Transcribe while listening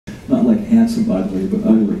like handsome ugly, but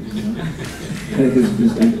ugly. You know?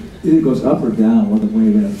 It goes up or down one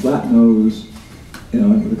way. With a flat nose, you know,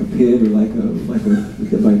 like a pig, or like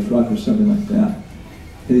hit by a truck or something like that.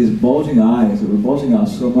 And these bulging eyes that were bulging out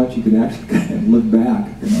so much you could actually kind of look back,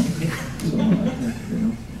 you know. So, you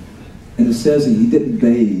know. And it says that he didn't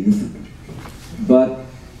bathe, but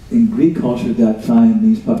in Greek culture at that time,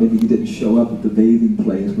 maybe he didn't show up at the bathing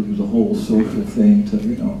place, which was a whole social thing to,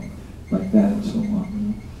 you know, like that and so on. You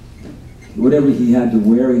know. Whatever he had to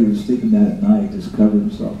wear, he was sleeping that at night, just covered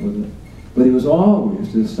himself with it. But he was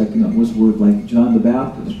always just like, you know, what's the word, like John the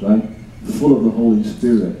Baptist, right? Full of the Holy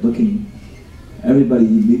Spirit, looking, everybody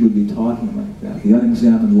he meet would be talking like that. The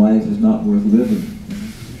unexamined life is not worth living. You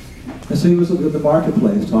know? And so he was in the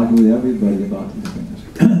marketplace talking with everybody about these things.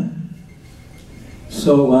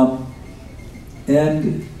 So,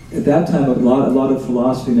 and at that time, a lot of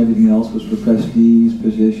philosophy and everything else was for prestige,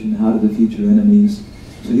 position, how to defeat your enemies.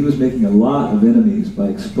 So he was making a lot of enemies by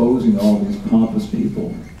exposing all these pompous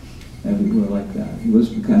people everywhere like that. He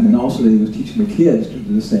was and also he was teaching the kids to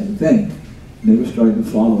do the same thing. And they were starting to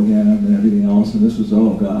follow him and everything else. And this was,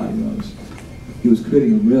 oh God, you know, he was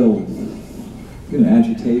creating a real, you know,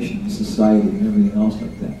 agitation in society and everything else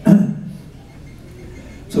like that.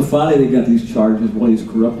 So finally they got these charges. Well, he's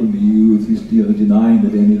corrupting the youth. He's, you know, denying the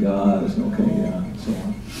demigods. Okay, yeah, and so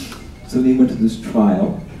on. So then he went to this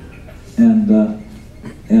trial, and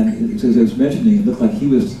as I was mentioning, it looked like he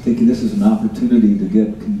was thinking this is an opportunity to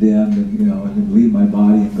get condemned and, you know, and leave my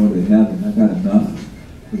body and go to heaven. I've had enough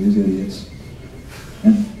of these idiots.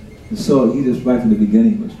 And so he just, right from the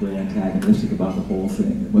beginning, was very antagonistic about the whole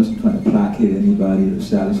thing. It wasn't trying to placate anybody or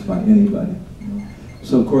satisfy anybody. You know?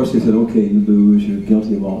 So of course they said, okay, you lose, you're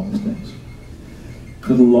guilty of all these things.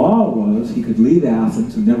 So the law was he could leave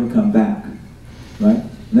Athens and never come back, right?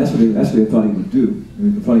 And that's what they thought he would do. I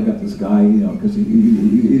mean, they thought he got this guy, you know, because either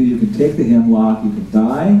you can take the hemlock, you can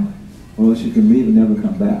die, or else you can leave and never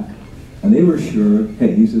come back. And they were sure,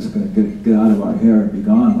 hey, he's just going to get out of our hair and be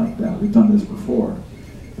gone like that. We've done this before.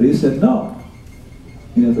 But he said, no.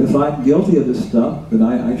 You know, if I'm guilty of this stuff, then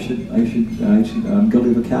I'm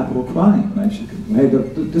guilty of a capital crime. And I should, hey,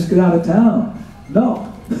 just get out of town.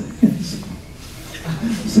 No.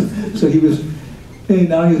 so he was, hey,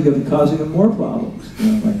 now he's going to be causing him more problems,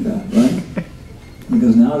 you know, like that, right?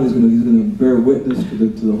 Because now he's going to bear witness to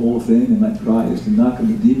the whole thing, and that Christ, and not going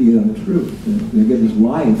to deviate on the truth. You know, he's going to get his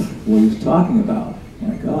life what he's talking about.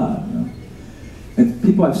 My God, you know. And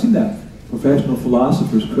people, I've seen that, professional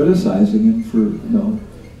philosophers criticizing him for, you know,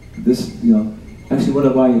 this, you know, actually one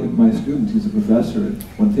of my students, he's a professor at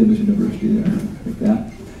one famous university there, like that.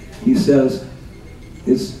 He says,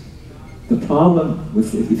 it's the problem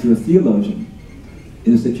with, if you're a theologian,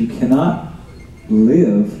 is that you cannot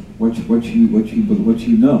live what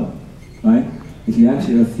you know, right? If you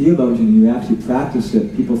actually are a theologian and you actually practice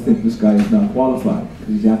it, people think this guy is not qualified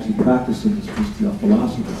because he's actually practicing this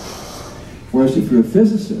philosophy. Whereas if you're a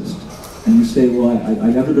physicist and you say, well,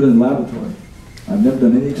 I've never been in the laboratory, I've never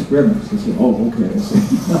done any experiments, they say, oh, okay. I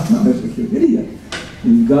say, no, you're an idiot.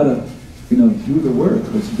 You've got to, you know, do the work.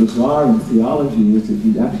 What's bizarre in theology is that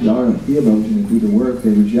you actually are a theologian and do the work,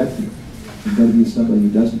 they reject you. You've got to be somebody who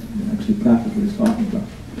doesn't actually practice what he's talking about.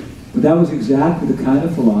 But that was exactly the kind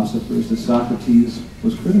of philosophers that Socrates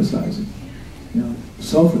was criticizing. You know,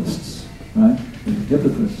 sophists, right? And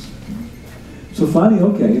hypocrites. So finally,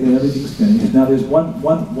 okay, then everything's finished. Now there's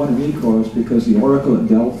one recourse because the oracle at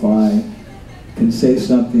Delphi can say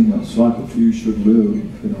something, you know, Socrates should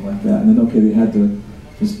live, you know, like that. And then, okay, they had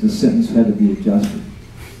the sentence had to be adjusted.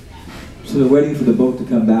 So they're waiting for the boat to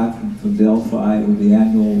come back from Delphi with the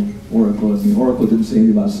annual oracle, and the oracle didn't say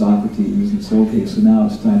anything about Socrates, and so, okay, so now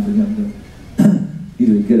it's time for him to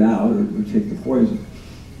either get out or take the poison.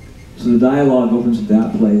 So the dialogue opens at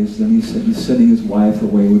that place, and he's sending his wife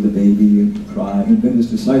away with the baby and to cry, and then his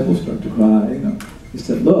disciples start to cry, you know. He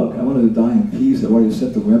said, look, I wanted to die in peace, I've already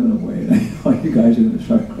sent the women away, and all you guys are going to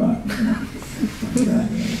start crying, you know. Like that,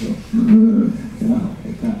 you know,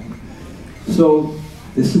 like that. So,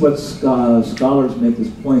 this is what scholars make this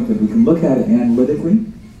point, that we can look at it analytically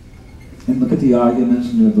and look at the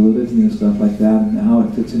arguments and the validity and stuff like that and how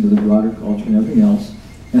it fits into the broader culture and everything else,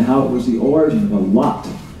 and how it was the origin of a lot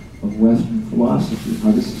of Western philosophy,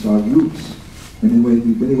 how this is our roots. Many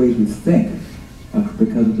ways we think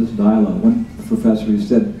because of this dialogue. One professor, he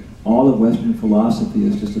said, all of Western philosophy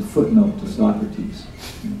is just a footnote to Socrates.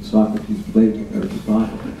 You know, Socrates, Plato,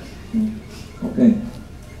 Aristotle. Okay.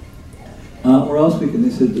 Or else we can, they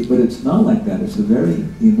said, but it's not like that. It's a very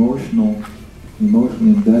emotionally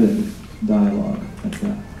embedded dialogue like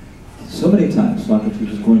that. So many times Socrates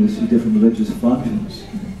was going to see different religious functions,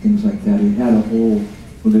 things like that. He had a whole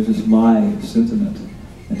where there's this lie sentiment.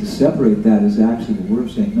 And to separate that is actually what we're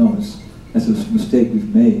saying, no, that's a mistake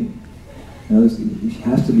we've made. You know, it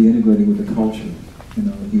has to be integrated with the culture, you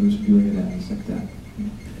know, he was viewing it as like that.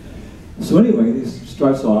 So anyway, he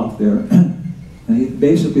starts off there, and he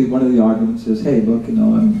basically, one of the arguments is, hey, look, you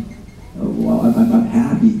know, I'm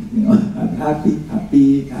happy, you know, I'm happy,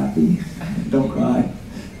 don't cry,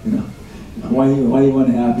 you know. Why are you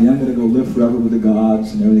unhappy? I'm going to go live forever with the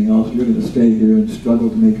gods and everything else. You're going to stay here and struggle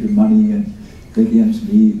to make your money and make ends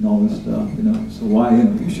meet and all this stuff, you know. So why, you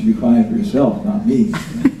know, you should be crying for yourself, not me.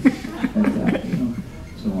 Like that, you know.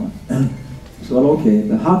 So on. So okay,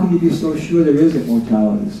 but how can you be so sure there is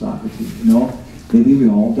immortality, Socrates? You know, maybe we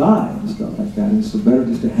all die and stuff like that. And it's so better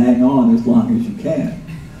just to hang on as long as you can,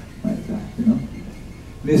 like that, you know.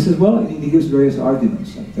 And he says, well, he gives various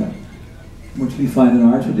arguments like that, which we find in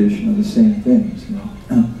our tradition are the same things. You know,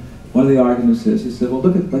 one of the arguments is, he said, well,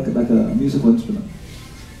 look at like a musical instrument,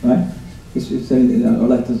 right? Or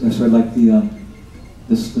like there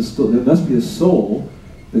must be a soul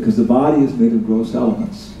because the body is made of gross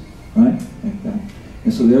elements, right? Like that.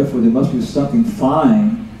 And so therefore there must be something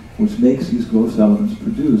fine which makes these gross elements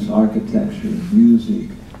produce architecture, music,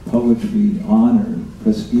 poetry, honor,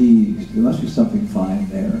 prestige. There must be something fine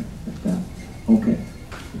there, like that. Okay.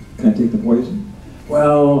 Can I take the poison?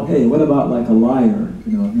 Well, hey, what about like a lyre,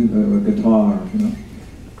 you know, or a guitar, you know?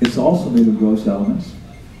 It's also made of gross elements.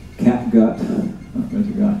 Cat gut, there's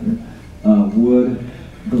a gut here, wood,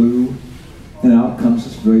 glue, and out comes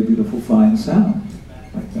this very beautiful fine sound,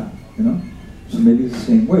 like that, you know? So maybe it's the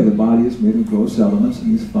same way. The body is made of gross elements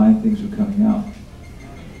and these fine things are coming out.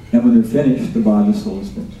 And when they're finished, the body, the soul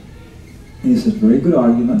is finished. And he says, very good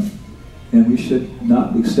argument, and we should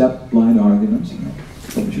not accept blind arguments, you know?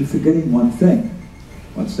 But you're forgetting one thing.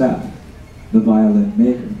 What's that? The violin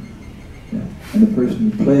maker. Yeah. And the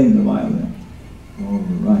person who's playing the violin. Oh,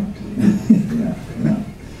 right. yeah.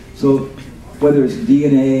 So whether it's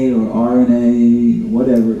DNA or RNA,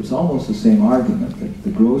 whatever, it's almost the same argument. That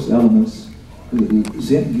the gross elements,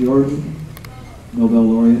 NIOS, Nobel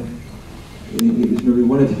laureate,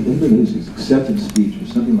 one of his acceptance speech or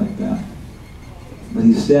something like that. But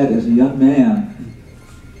he said, as a young man,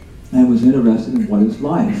 I was interested in what is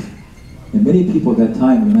life. And many people at that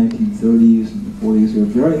time, in the 1930s and the 40s, they were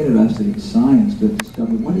very interested in science to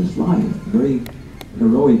discover what is life. A very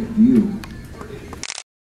heroic view.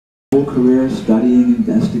 Whole career studying,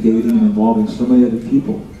 investigating, and involving so many other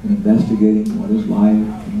people in investigating what is life. You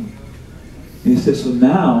know? And he said, so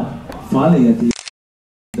now, finally at the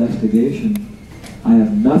investigation, I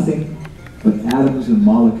have nothing but atoms and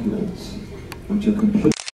molecules, which are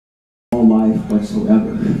completely all life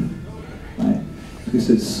whatsoever. Right? He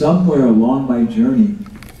said, somewhere along my journey,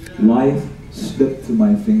 life slipped through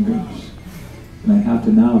my fingers. And I have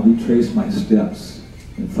to now retrace my steps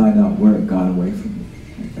and find out where it got away from me.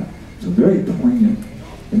 Like that. So very poignant.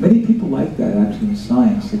 And many people like that actually in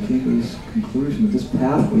science. They came to this conclusion that this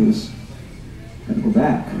pathway is got to go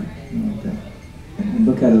back. You know, like that. And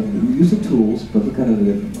look at it, use the tools, but look at it a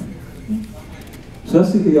different way. You know? So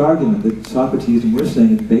that's the argument that Socrates, and we're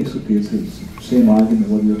saying it basically is the same argument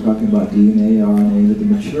whether you're talking about DNA, RNA, that the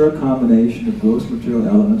mature combination of gross material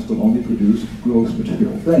elements will only produce gross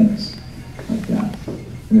material things, like that.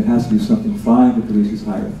 And it has to be something fine to produce these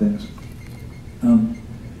higher things.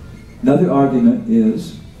 Another argument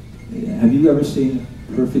is, have you ever seen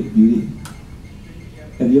perfect beauty?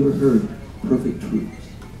 Have you ever heard perfect truth?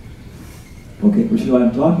 Okay, which is what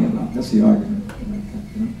I'm talking about. That's the argument.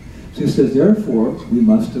 You know? So he says, therefore, we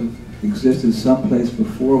must have existed someplace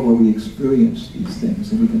before where we experience these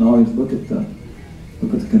things, and we can always look at the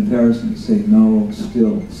comparison and say, no,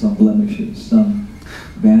 still some blemishes, some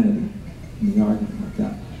vanity in the argument like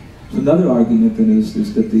that. So another argument then is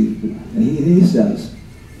that and he says,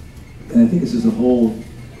 and I think this is the whole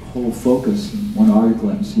focus in one article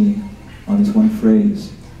I'm seeing on this one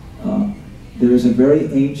phrase. There is a very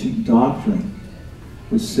ancient doctrine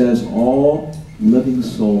which says all living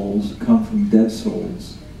souls come from dead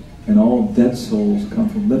souls, and all dead souls come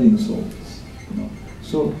from living souls. You know?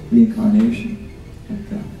 So reincarnation, like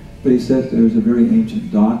that. But he says there's a very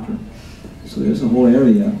ancient doctrine. So there's a whole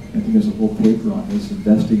area, I think there's a whole paper on this,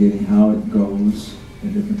 investigating how it goes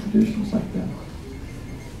in different traditions like that.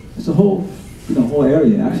 It's a whole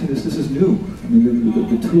area. Actually, this is new. I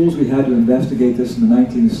mean, the tools we had to investigate this in the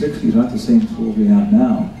 1960s aren't the same tools we have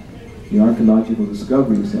now. The archaeological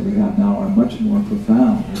discoveries that we have now are much more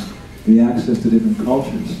profound. The access to different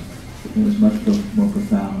cultures is much more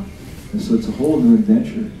profound. And so it's a whole new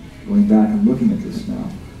adventure going back and looking at this now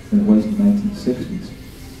than it was in the 1960s.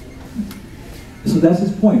 So that's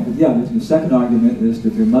his point. But yeah, the second argument is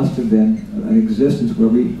that there must have been an existence where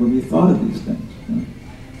we thought of these things.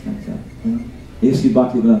 Like that.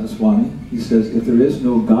 A.C.Bhakti Swami, he says, if there is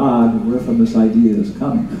no God, where from this idea is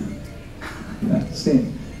coming? That's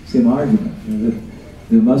the same argument. That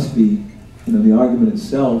there must be, the argument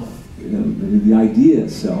itself, the idea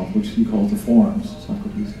itself, which he calls the forms,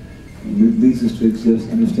 Socrates, leads us to exist,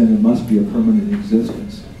 understand there must be a permanent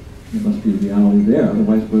existence. There must be a reality there,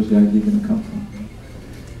 otherwise where's the idea going to come from?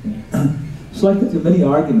 So like that, there are many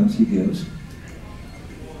arguments he gives.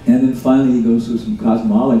 And then finally he goes through some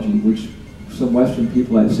cosmology, which some Western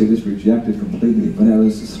people, I'd say, just rejected completely. But I have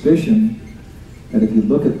a suspicion that if you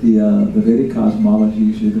look at the Vedic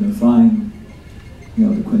cosmologies, you're going to find,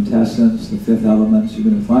 the quintessence, the fifth elements, you're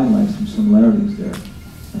going to find like some similarities there,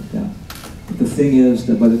 like that. But the thing is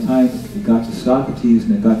that by the time it got to Socrates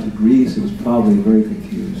and it got to Greece, it was probably very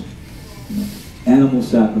confused. Animal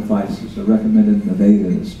sacrifices are recommended in the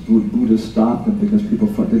Vedas. Buddha stopped them because people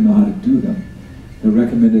didn't know how to do them. They're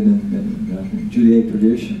recommended in Judaic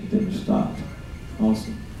tradition. They were stopped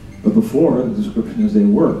also. But before, the description is they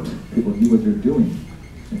worked. People knew what they're doing.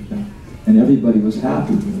 Like that. And everybody was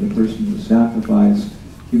happy when the person who was sacrificed,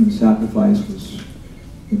 human sacrifice was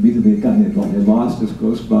immediately done. They lost this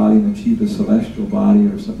gross body and achieved a celestial body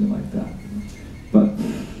or something like that. But,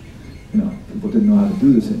 people didn't know how to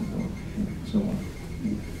do this anymore. So on.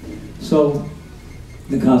 So,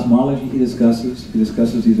 the cosmology he discusses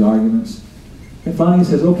these arguments. And finally he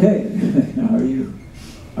says, okay, are you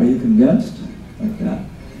convinced? Like that.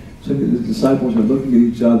 So the disciples are looking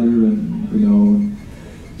at each other and,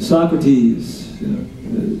 Socrates,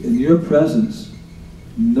 in your presence,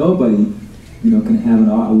 nobody, can have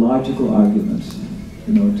a logical argument,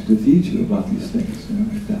 to defeat you about these things,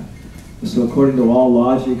 like that. So according to all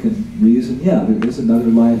logic and reason, yeah, there is another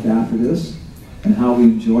life after this, and how we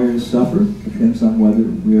enjoy or suffer depends on whether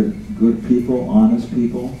we're good people, honest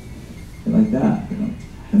people, and like that,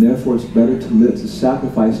 And therefore it's better to live, to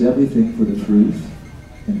sacrifice everything for the truth,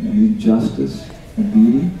 and need justice and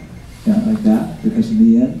beauty, like that, because in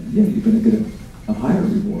the end, yeah, you're going to get a higher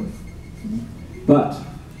reward. But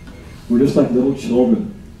we're just like little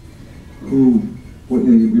children who,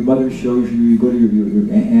 your mother shows you go to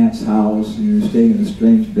your aunt's house and you're staying in a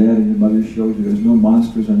strange bed, and your mother shows you there's no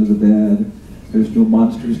monsters under the bed, there's no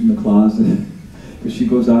monsters in the closet. But she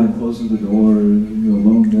goes out and closes the door, and you're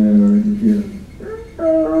alone there, and you hear,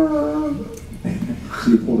 so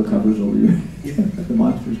you pull the covers over you. The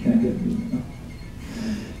monsters can't get me.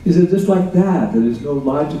 Is it just like that? There's no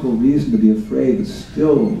logical reason to be afraid, but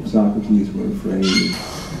still Socrates were afraid.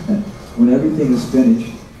 And when everything is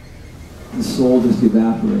finished, the soul just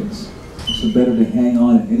evaporates. So better to hang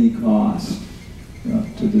on at any cost,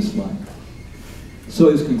 to this life. So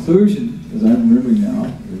his conclusion, as I'm remembering now,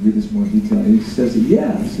 I'll read this more detail, he says that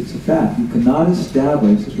yes, it's a fact. You cannot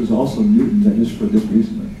establish, this was also Newton's, I just heard this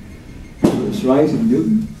recently. So it's rise of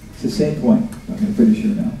Newton, it's the same point. I'm going to finish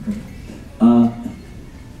here now.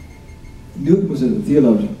 Newton was a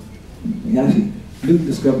theologian. Newton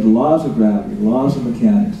discovered the laws of gravity, the laws of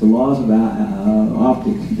mechanics, the laws of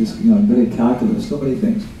optics. He just, invented calculus, so many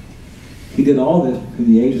things. He did all this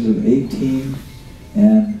between the ages of 18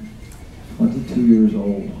 and 22 years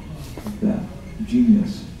old. Like that.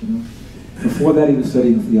 Genius. Before that he was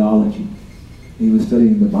studying theology. He was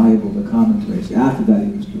studying the Bible, the commentaries. After that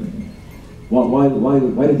he was doing it.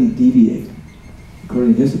 Why did he deviate?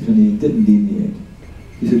 According to his opinion, he didn't deviate.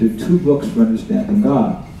 He said there are two books for understanding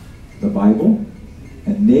God. The Bible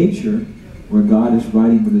and nature, where God is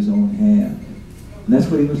writing with his own hand. And that's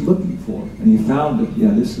what he was looking for. And he found that,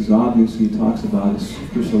 yeah, this is obvious. He talks about a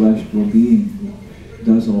super celestial being who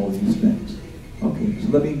does all these things. Okay, so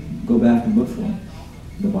let me go back and look for him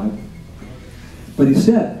in the Bible. But he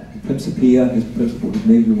said, the Principia, his principle, his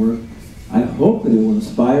major work, I hope that it will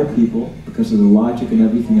inspire people, because of the logic and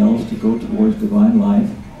everything else, to go towards divine life.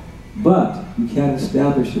 But you can't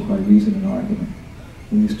establish it by reason and argument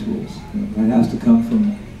in these tools. It has to come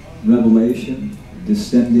from revelation,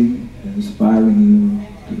 descending, and inspiring you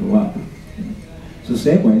to go up. So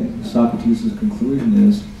same way, Socrates' conclusion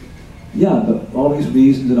is, yeah, but all these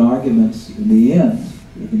reasons and arguments, in the end,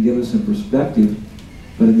 they can give us some perspective,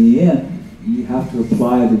 but in the end, you have to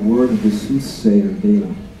apply the word of the soothsayer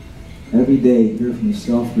daily. Every day, hear from the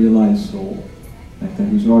self-realized soul, like that,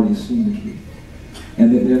 who's already seen the truth.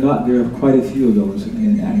 And there are quite a few of those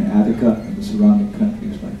in Attica and the surrounding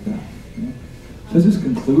countries like that. So his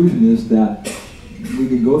conclusion is that we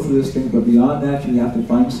can go through this thing, but beyond that, you have to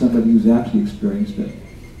find somebody who's actually experienced it.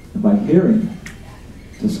 And by hearing,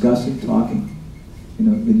 discussing, talking,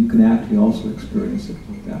 then you can actually also experience it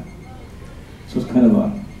like that. So it's kind of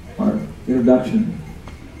our introduction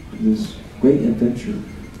to this great adventure,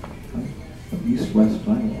 right, of East-West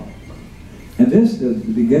dialogue. And this, the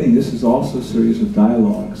beginning, this is also a series of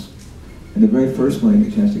dialogues. And the very first one I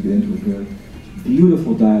get a chance to get into it here.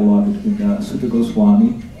 Beautiful dialogue between Sutta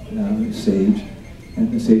Goswami, the sage,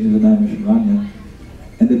 and the sage of the Naimisharanya.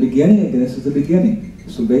 And the beginning, again, this is the beginning.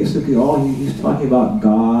 So basically he's talking about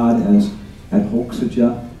God as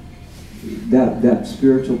adhoksaja, that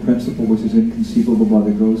spiritual principle which is inconceivable by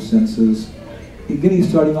the gross senses. Again, he's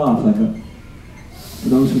starting off like for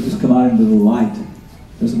those who just come out into the light,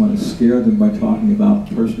 doesn't want to scare them by talking about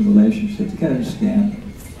personal relationships. You can't understand.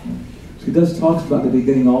 So he talks about the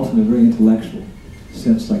beginning also in a very intellectual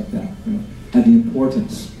sense like that, you know, and the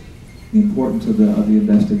importance of the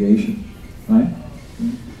investigation, right?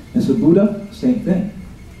 And so Buddha, same thing.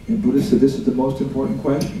 And Buddha said this is the most important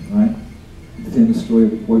question, right? The famous story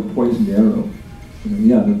of the poisoned arrow. You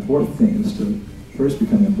know, yeah, the important thing is to first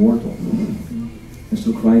become immortal. And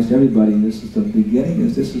so Christ, everybody, this is the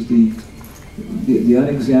beginning. This is the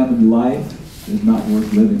unexamined life is not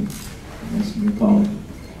worth living. That's the apology.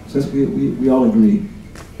 So we all agree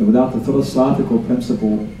that without the philosophical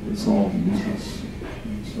principle, it's all useless.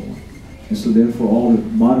 And so on. And so therefore, all the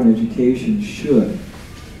modern education should.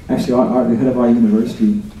 Actually, the head of our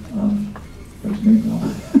university, what's his name now?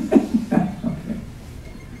 Okay.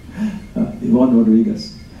 Ivan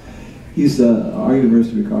Rodriguez. He's our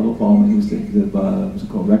university, Ricardo Palma. He's what's it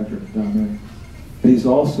called, rector down there. But he's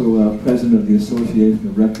also president of the Association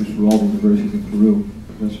of Rectors for all the universities in Peru,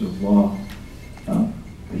 professor of law.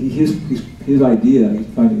 His idea,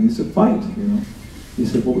 it's a fight, you know. He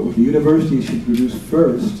said, well, the university should produce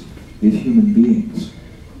first is human beings.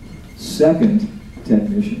 Second,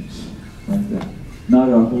 technicians, like that. Not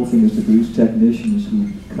our whole thing is to produce technicians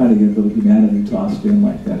who kind of get a little humanity tossed in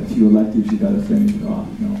like that. A few electives you got to finish off.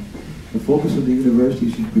 No, the focus of the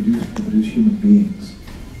university should produce human beings,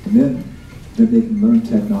 and then they can learn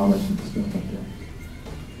technology and stuff like that.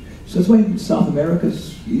 So that's why in South America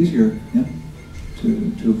is easier, yeah,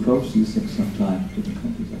 to approach these things sometimes, different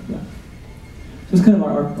countries like that. So it's kind of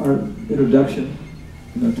our introduction,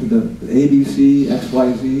 you know, to the ABC,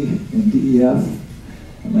 XYZ, and DEF,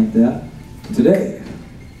 and like that. Today,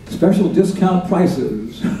 special discount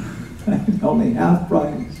prices, only half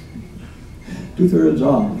price, 2/3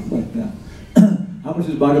 off, like that. How much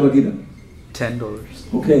is Bhagavad Gita?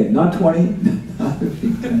 $10. Okay, not 20, not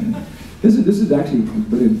 15, 10. This is actually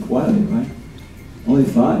good in quantity, right? Only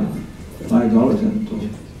 $5 I've been told.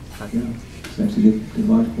 Yeah, it's actually a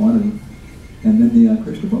large quantity. And then the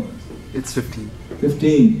Krishna book? It's 15.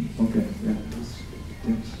 15. Okay. Yeah.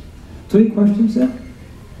 Yes. So any questions then?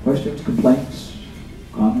 Questions, complaints,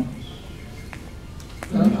 comments?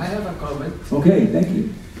 I have a comment. Okay. Thank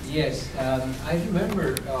you. Yes, I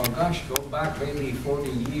remember, go back maybe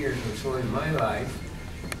 40 years or so in my life,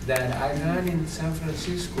 that I ran in San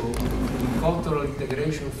Francisco the Cultural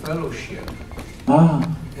Integration Fellowship. Ah.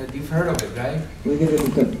 And you've heard of it, right? We get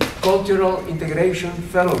it. Cultural Integration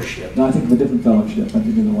Fellowship. No, I think of a different fellowship. I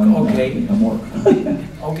think of the one in Amor.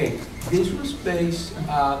 Okay, this was based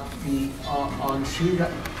on Sri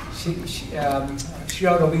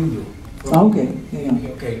Aurobindo. Okay, yeah.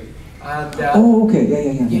 Okay. And, okay,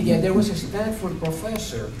 yeah. There was a Stanford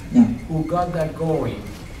professor who got that going.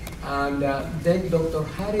 And then Dr.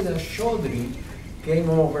 Haridas Chaudhry came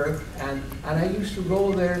over, and I used to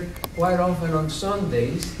go there quite often on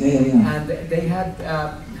Sundays. And they had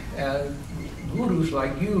gurus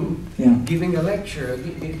like you giving a lecture,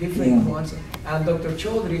 different ones. And Dr.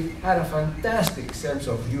 Chaudhry had a fantastic sense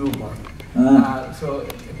of humor.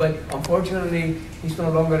 But unfortunately, he's no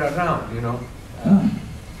longer around, you know.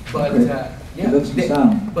 But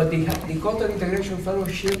the Cultural Integration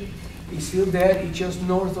Fellowship is still there. It's just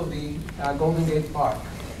north of the Golden Gate Park.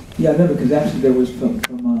 Yeah, I remember, because actually there was from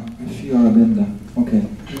Sri Aurobindo. Okay,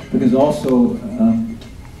 because also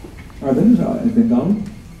Aurobindo is Bengali.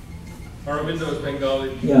 Aurobindo is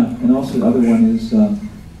Bengali. Yeah, and also the other one is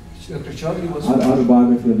Dr. Chaudhry was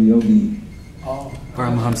autobiography of a yogi. Oh,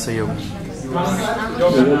 Paramahamsa Yogi.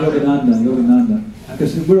 Yogananda.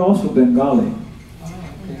 Because we're also Bengali.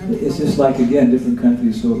 It's just like, again, different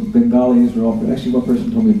countries. So Bengalis are all, actually one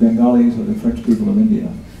person told me Bengalis are the French people of India.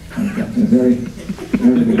 Very,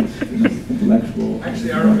 very intellectual. Actually,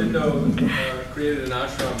 Aurobindo created an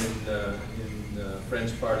ashram in the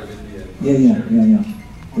French part of India.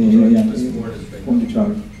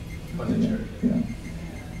 Pondicherry. Yeah.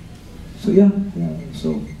 So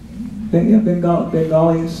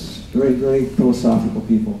Bengalis, very, very philosophical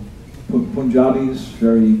people. Punjabis,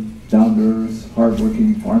 very down-to-earth,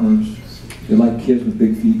 hard-working farmers. They like kids with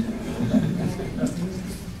big feet.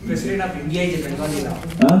 President of India is a Bengali now.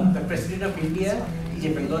 Huh? The President of India is a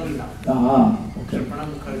Bengali now. Okay.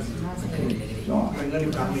 Pranab Mukherjee. So, Bengali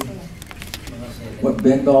Brahmin. what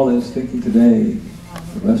Bengal is thinking today,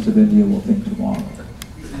 the rest of India will think tomorrow.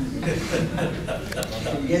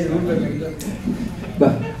 Yes, ruled by Bengali.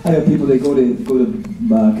 But I know people, they go to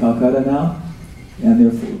Calcutta now, and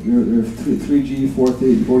their 3G,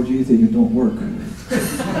 4G things don't work.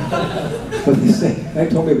 But they say, they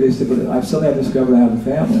told me, they said, but I've suddenly discovered I have a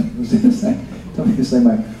family. Told me to say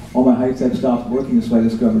all my high tech stopped working, so I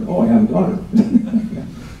discovered, oh, I have a daughter.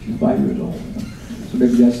 She's 5 years old. So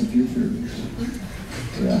maybe that's the future.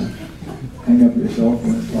 Yeah. Hang up your cell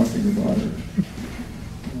phone and talk to your daughter.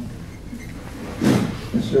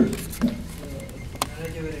 Yes, sir.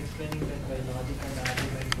 You were explaining that by logic and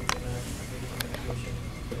argument you cannot make a conclusion.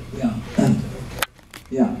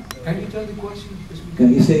 Yeah. Can you tell the question?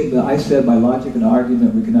 Can you say that I said by logic and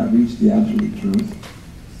argument we cannot reach the absolute truth?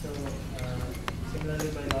 So, similarly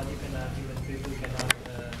by logic and argument people cannot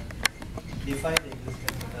define the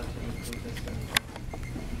existence of absolute truth as well.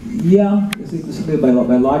 Yeah, I think simply by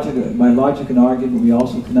logic and argument we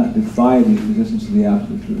also cannot defy the existence of the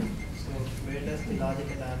absolute truth. So, where does the logic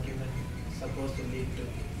and argument supposed to lead to?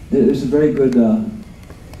 There's a very good,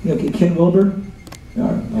 Ken Wilber,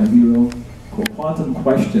 our hero, Quantum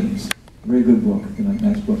Questions, very good book,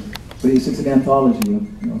 nice book. But it's an anthology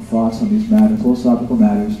of thoughts on these matters, philosophical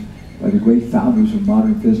matters, by the great founders of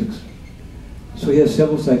modern physics. So he has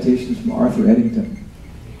several citations from Arthur Eddington,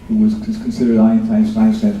 who was considered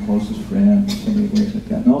Einstein's closest friend, in so many ways like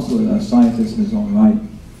that, and also a scientist in his own right.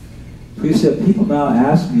 So he said, people now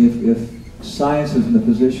ask me if science is in a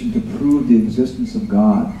position to prove the existence of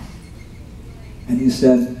God. And he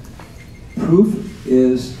said, proof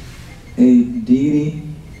is a deity.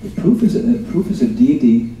 Proof is a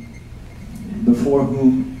deity before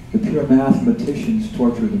whom the pure mathematicians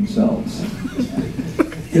torture themselves.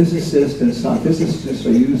 Physicists are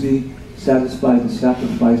usually satisfied to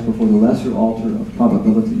sacrifice before the lesser altar of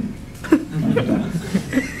probability.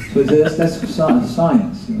 So that's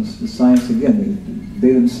science. The science again.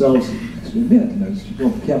 They themselves admit.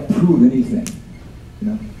 You can't prove anything.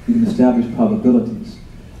 You can establish probabilities.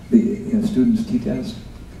 The students t-test.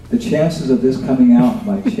 The chances of this coming out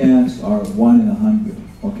by chance are 1 in 100.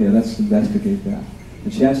 Okay, let's investigate that.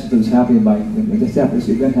 The chances of this happening by this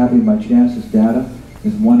event happening by chance, this data,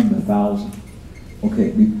 is 1 in 1,000.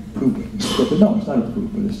 Okay, we proved it. But no, it's not a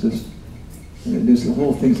proof. But it's just there's the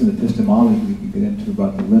whole things in epistemology we can get into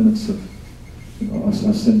about the limits of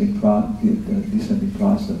descending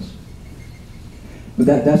process. But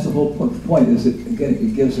that's the whole point. Is it again?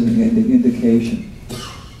 It gives an indication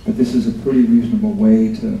that this is a pretty reasonable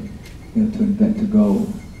way to go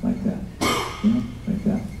like that, like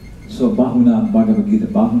that. So Bahunam Bhagavad Gita,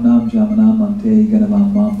 Bahunam Jamanam Ante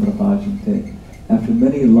Ganavam Mam Prabhajante. After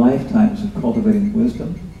many lifetimes of cultivating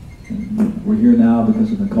wisdom, and we're here now because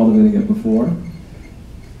we've been cultivating it before.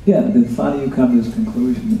 Yeah, then finally you come to this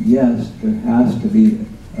conclusion that yes, there has to be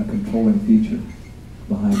a controlling feature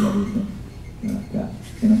behind everything, like that.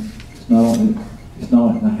 It's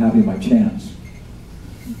not happening by chance.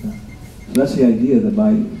 Okay. So that's the idea that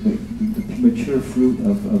by the mature fruit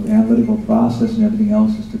of analytical process and everything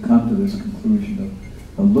else is to come to this conclusion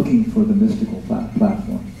of looking for the mystical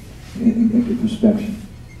platform in introspection.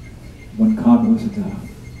 One comment was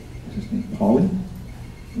his name, Pauli?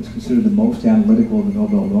 He was considered the most analytical of the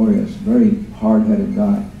Nobel laureates, very hard-headed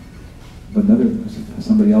guy. But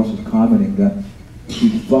somebody else was commenting that he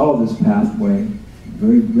followed this pathway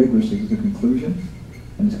very rigorously to the conclusion,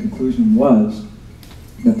 and his conclusion was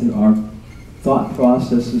that there are thought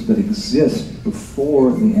processes that exist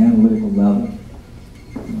before the analytical level.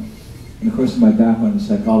 And of course, in my background in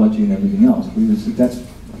psychology and everything else,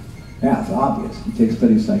 that's obvious. You take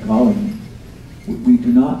study psychology. We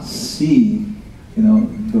do not see,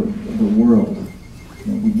 the world.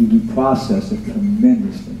 We process it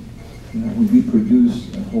tremendously. We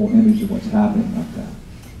produce a whole image of what's happening like that.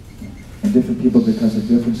 And different people, because of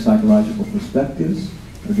different psychological perspectives,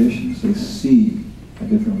 traditions, they see a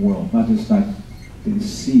different world. Not just like they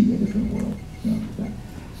see a different world. And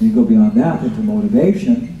you go beyond that into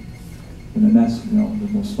motivation, and then that's the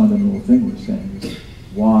most fundamental thing we're saying is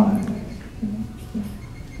why.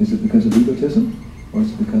 Is it because of egotism, or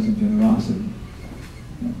is it because of generosity?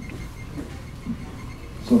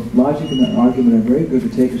 So logic and argument are very good to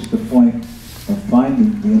take us to the point of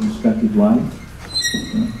finding the introspective life.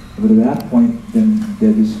 But at that point, then you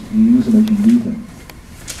use them as you need them.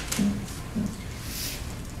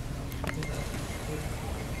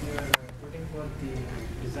 You're putting forth the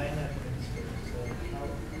designer principle. So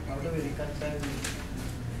how do we reconcile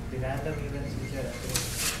the random events which are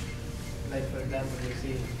occurring? like for example, you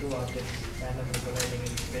see two objects randomly colliding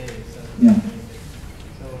in space. Yeah.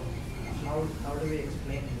 So how do we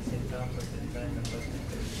explain this in terms of design and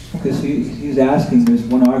perspective? Okay, so he's asking, there's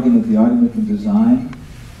one argument, the argument from design.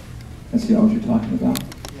 That's what you're talking about.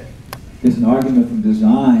 Yeah. There's an argument from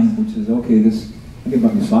design, which is, okay, this, I think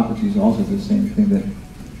about Socrates also the same thing, that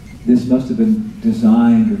this must have been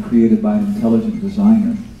designed or created by an intelligent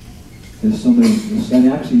designer. There's so many,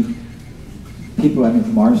 and actually, people, I mean,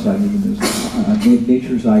 from our side, even there's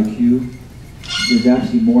nature's IQ, there's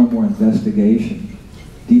actually more and more investigation,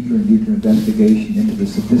 deeper and deeper investigation into the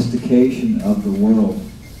sophistication of the world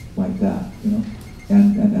like that, you know?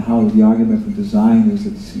 And how the argument from design is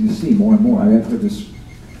that you see more and more. I've heard this,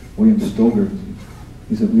 William Stoger,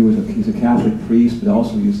 he's a Catholic priest, but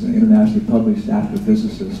also he's an internationally published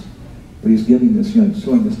astrophysicist. But he's giving this, you know,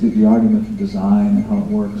 showing this the argument from design and how it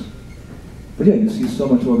works. But yeah, you see so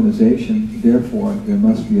much organization, therefore there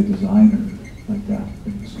must be a designer like that.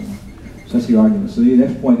 And so on. So that's the argument. So the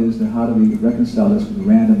next point is that how do we reconcile this with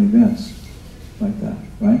random events like that,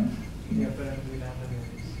 right? Yeah, apparently random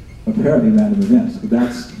events. Apparently random events. But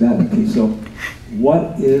that's that. Okay, so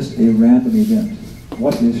what is a random event?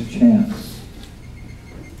 What is chance?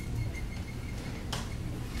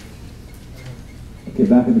 Okay,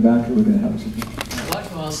 back in the back here, we're going to have something. I'd like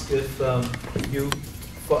to ask if I'm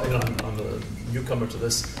a newcomer to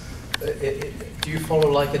this, do you follow,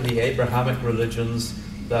 like in the Abrahamic religions,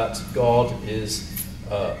 that God is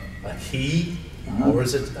a he, or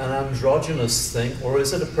is it an androgynous thing, or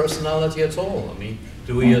is it a personality at all? I mean,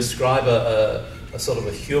 do we ascribe a sort of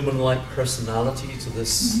a human-like personality to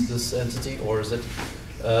this entity, or is it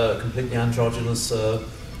completely androgynous? You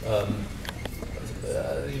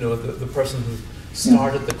know, the person who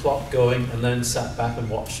started the clock going and then sat back and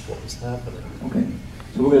watched what was happening. Okay,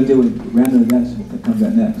 so we're going to deal with random events. We'll come to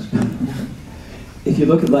that next. If you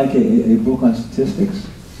look at like a book on statistics,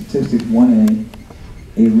 Statistics 1A,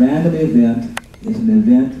 a random event is an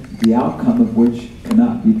event the outcome of which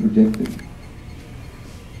cannot be predicted.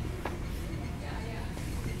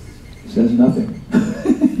 It says nothing.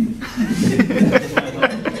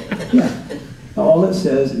 Yeah. All it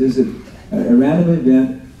says is that a random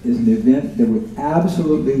event is an event that we're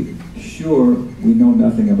absolutely sure we know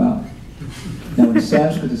nothing about. Now in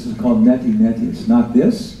Sanskrit this is called neti neti. It's not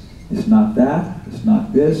this, it's not that, it's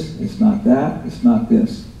not this, it's not that, it's not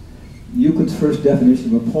this. Euclid's first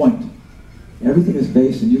definition of a point. Everything is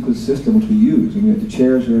based in Euclid's system which we use, and we have the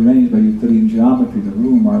chairs are arranged by Euclidean geometry, the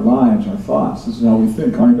room, our lives, our thoughts. This is how we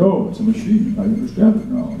think. I know, it's a machine, I understand it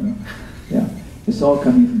now. You know? Yeah, it's all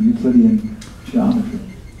coming from Euclidean geometry.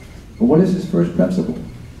 But what is his first principle?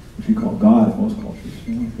 Which we call God in most cultures.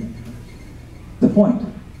 Okay. The point.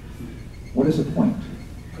 What is a point?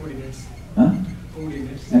 Coordinates. Huh?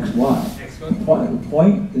 Coordinates. XY. The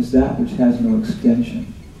point is that which has no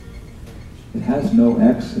extension. It has no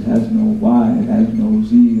X, it has no Y, it has no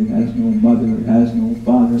Z, it has no mother, it has no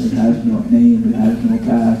father, it has no name, it has no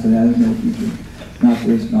past, it has no future. Not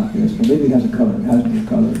this, not this. Well, maybe it has a color, it has no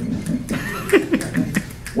color.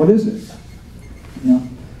 What is it? You know?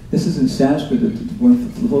 This is in Sanskrit, one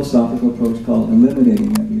philosophical approach called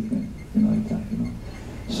eliminating everything, you know, like that, you know.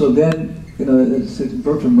 So then, you know, it's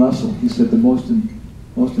Bertrand Russell, he said the most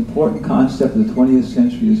important concept of the 20th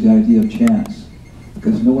century is the idea of chance,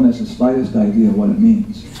 because no one has the slightest idea what it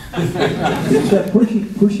means. You start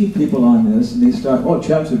pushing people on this, and they start, oh,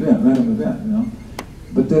 chance event, random event, you know.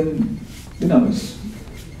 But then, you know,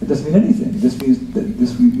 it doesn't mean anything. It just means that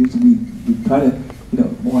this means we try to, you know,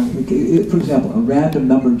 more, for example, a random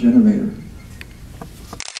number generator.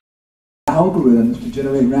 Algorithms to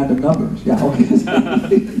generate random numbers. Yeah, okay.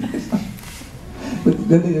 But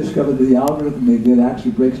then they discovered that the algorithm they did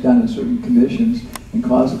actually breaks down in certain conditions and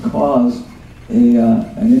cause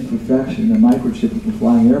an imperfection, a microchip of the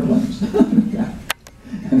flying airplanes. Yeah.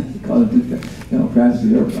 Cause it, you know, crash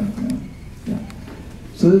the airplane. You know? Yeah.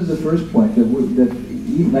 So this is the first point that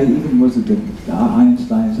even was it that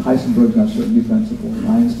Einstein's, Heisenberg's uncertainty principle.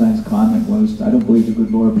 Einstein's comment was, I don't believe the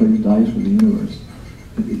good Lord plays dice with the universe.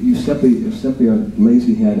 You simply are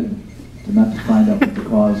lazy-headed to not to find out what the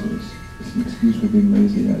cause is. It's an excuse for being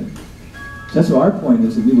lazy-headed. So that's what our point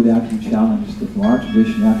is, that we would actually challenge, that from our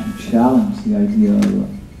tradition, actually challenge the idea of a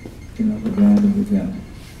random event,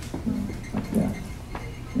 you know, like that.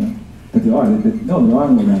 You know? But there are no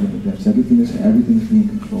random events. Everything is being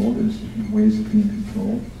controlled. There's ways of being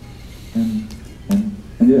controlled, and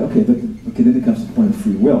then it comes to the point of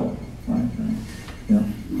free will, right? You know,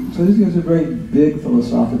 so these are very big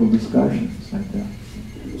philosophical discussions like that.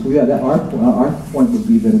 So yeah, that our point would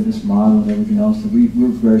be that in this model and everything else, that we're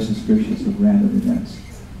very suspicious of random events.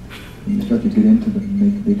 when you start to get into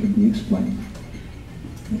them, they can be explained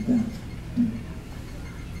like that.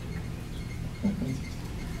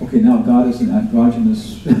 Okay, now God is an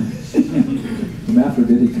androgynous,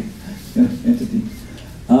 hermaphroditic entity.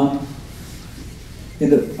 In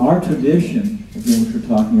our tradition, again, what we're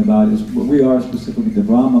talking about is what we are specifically the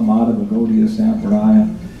Brahma, Madhava, Gaudiya, Sampradaya.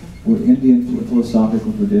 We're Indian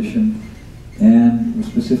philosophical tradition, and we're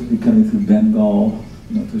specifically coming through Bengal,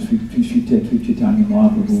 through Sri Chaitanya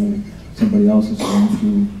Mahaprabhu. Somebody else is going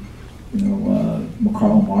through,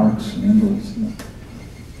 Karl Marx and Engels.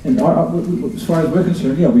 And as far as we're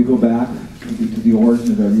concerned, yeah, we go back to the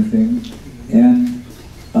origin of everything, and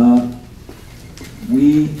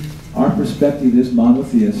our perspective is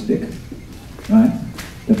monotheistic, right?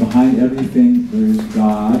 That behind everything there is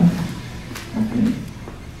God, okay?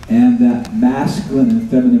 And that masculine and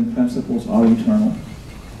feminine principles are eternal.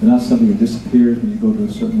 They're not something that disappears when you go to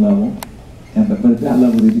a certain level, but at that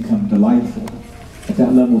level they become delightful. At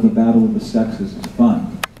that level, the battle of the sexes is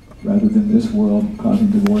fun, rather than this world causing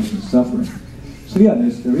divorce and suffering. So yeah,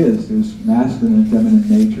 there's masculine and feminine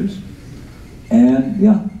natures, and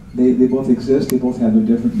yeah, they both exist. They both have their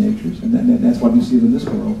different natures, and that's why we see them in this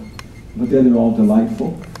world. But they're all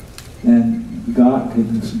delightful, and God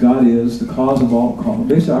is the cause of all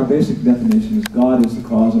causes. Our basic definition is God is the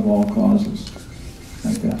cause of all causes,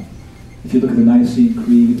 like that. If you look at the Nicene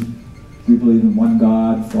Creed, we believe in one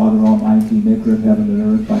God, Father Almighty, Maker of heaven and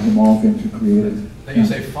earth. By Him all things are created. Then you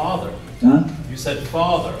say Father. Huh? You said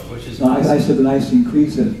Father, which is... No, I said the Nicene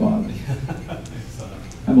Creed says Father.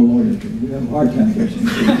 I'm a lawyer. We have a hard time getting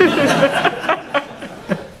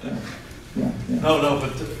No,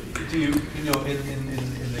 but do you know, in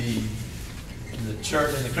the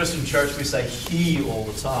church, in the Christian church, we say He all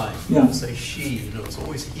the time. We don't say she. It's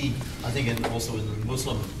always He. I think also in the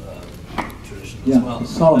Muslim tradition as well,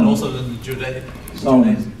 Solomon. and also in the Judaism, it's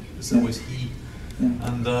always He. Yeah.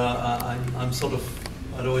 And I'm sort of,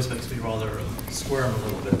 it always makes me rather squirm a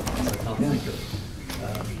little bit because I can't think of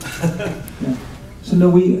it. So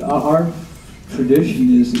no, our tradition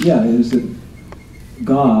is that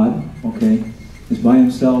God, okay, is by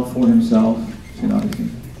Himself, for Himself,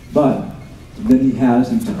 but then He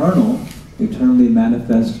has eternally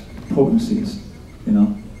manifest potencies,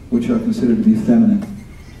 which are considered to be feminine,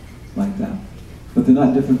 like that. But they're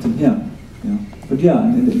not different from Him, But yeah,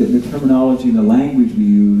 in the terminology and the language we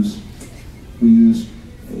use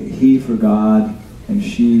He for God and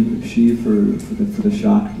she for the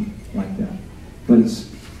Shakti, like that. But it's,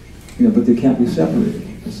 but they can't be separated.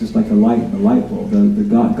 It's just like a light and a light bulb. The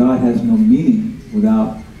God has no meaning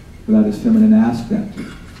without His feminine aspect.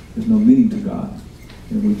 There's no meaning to God.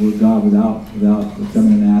 We're God without the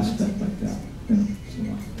feminine aspect, like that.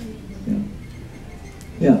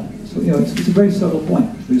 So it's a very subtle point.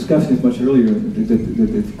 We discussed this much earlier.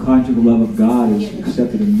 The conjugal love of God is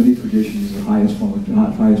accepted in many traditions as the highest form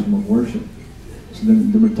of worship. So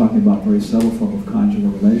then we're talking about a very subtle form of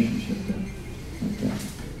conjugal relationship.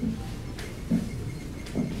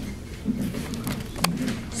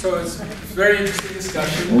 So it's a very interesting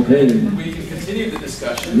discussion. Okay. We can continue the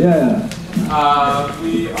discussion. Yeah.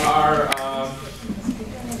 We are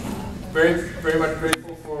very, very much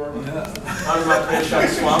grateful for Hanumat Presaka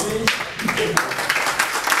Swami.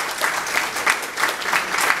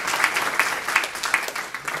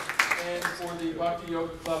 And for the Bhakti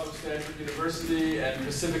Yoga Club of Stanford University and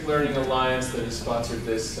Pacific Learning Alliance that has sponsored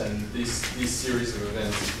this and these series of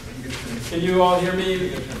events. Can you all hear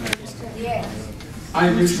me? Yes. I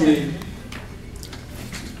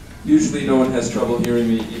usually no one has trouble hearing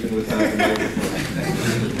me even without the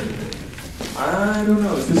microphone. I don't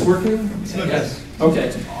know, is this working? Yes.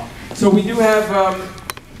 Okay. So we do have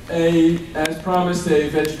as promised, a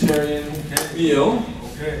vegetarian meal,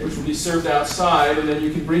 which will be served outside, and then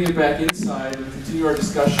you can bring it back inside and continue our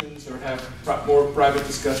discussions or have more private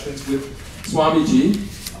discussions with Swamiji.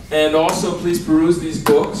 And also please peruse these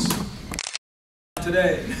books.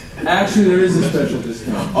 Today. Actually, there is a special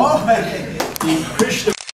discount. Oh, the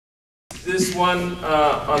Krishna. This one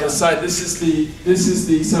on the side. This is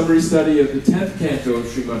the summary study of the 10th canto of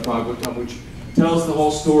Srimad Bhagavatam, which tells the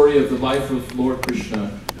whole story of the life of Lord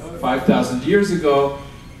Krishna 5,000 years ago.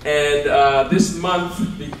 And this month,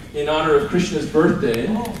 in honor of Krishna's birthday,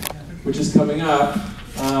 which is coming up,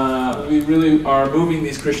 we really are moving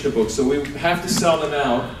these Krishna books. So we have to sell them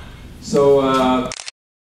out. So.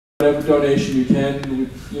 Whatever donation you can,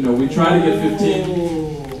 we try to get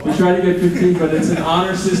 15. We try to get 15, but it's an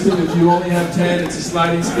honor system. If you only have 10, it's a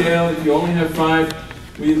sliding scale. If you only have 5,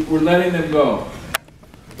 we're letting them go.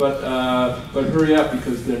 but hurry up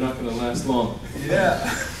because they're not going to last long.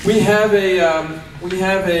 Yeah. We have a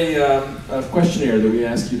questionnaire that we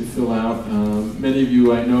ask you to fill out. Many of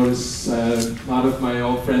you, I notice, a lot of my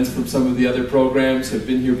old friends from some of the other programs have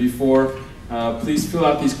been here before. Please fill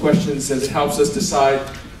out these questions, as it helps us decide,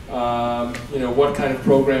 what kind of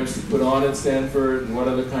programs to put on at Stanford and what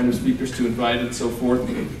other kind of speakers to invite and so forth.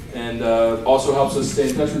 And also helps us stay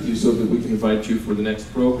in touch with you so that we can invite you for the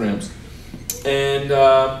next programs. And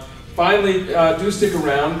finally, do stick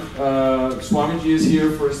around. Swamiji is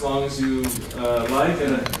here for as long as you like,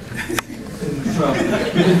 and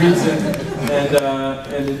within reason,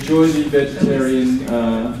 and enjoy the vegetarian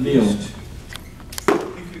meal.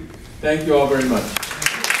 Thank you all very much.